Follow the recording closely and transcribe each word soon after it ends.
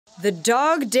The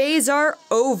dog days are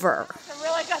over.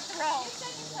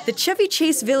 The Chevy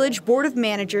Chase Village Board of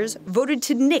Managers voted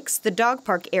to nix the dog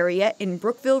park area in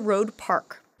Brookville Road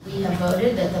Park. We have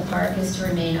voted that the park is to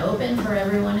remain open for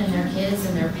everyone and their kids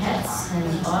and their pets, and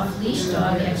the off-leash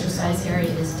dog exercise area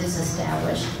is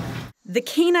disestablished. The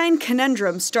canine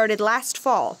conundrum started last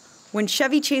fall when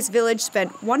Chevy Chase Village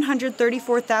spent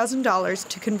 $134,000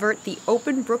 to convert the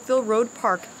open Brookville Road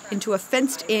Park into a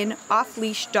fenced-in,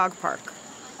 off-leash dog park.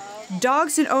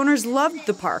 Dogs and owners loved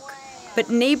the park, but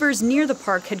neighbors near the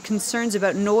park had concerns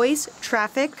about noise,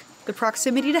 traffic, the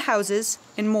proximity to houses,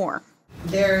 and more.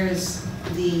 There's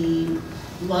the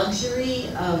luxury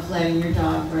of letting your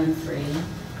dog run free,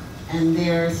 and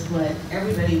there's what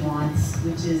everybody wants,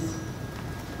 which is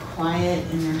quiet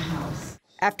in their house.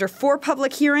 After 4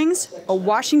 public hearings, a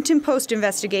Washington Post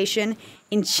investigation,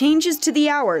 and changes to the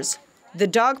hours, the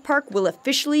dog park will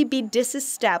officially be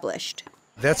disestablished.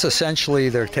 That's essentially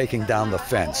they're taking down the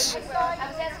fence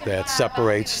that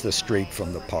separates the street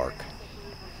from the park.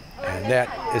 And that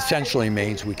essentially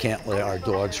means we can't let our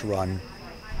dogs run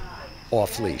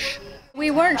off leash.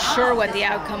 We weren't sure what the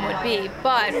outcome would be,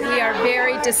 but we are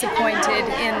very disappointed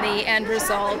in the end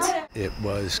result. It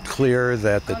was clear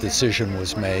that the decision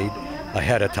was made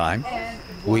ahead of time.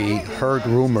 We heard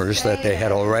rumors that they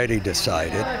had already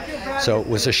decided, so it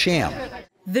was a sham.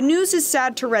 The news is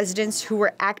sad to residents who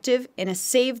were active in a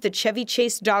Save the Chevy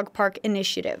Chase Dog Park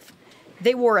initiative.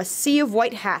 They wore a sea of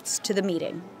white hats to the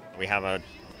meeting. We have a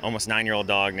almost 9-year-old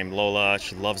dog named Lola.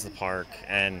 She loves the park,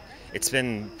 and it's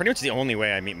been pretty much the only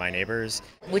way I meet my neighbors.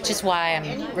 Which is why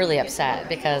I'm really upset,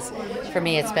 because for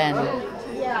me it's been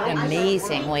an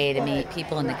amazing way to meet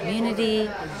people in the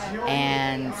community,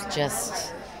 and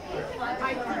just,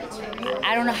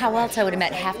 I don't know how else I would have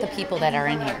met half the people that are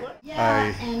in here.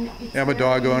 I am a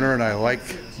dog owner and I like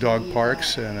dog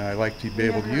parks and I like to be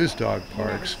able to use dog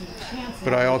parks,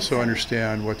 but I also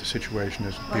understand what the situation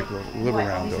is with people that live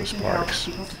around those parks.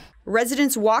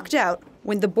 Residents walked out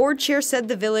when the board chair said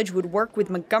the village would work with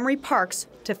Montgomery Parks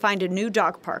to find a new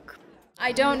dog park.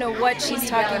 I don't know what she's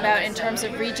talking about in terms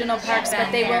of regional parks,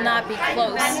 but they will not be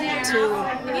close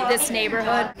to this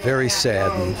neighborhood. Very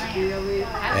saddened,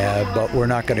 but we're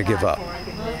not going to give up.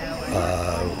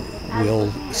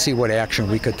 We'll see what action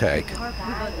we could take,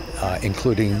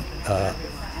 including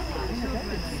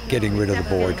getting rid of the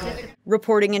board.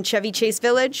 Reporting in Chevy Chase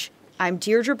Village, I'm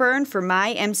Deirdre Byrne for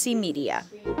MyMCMedia.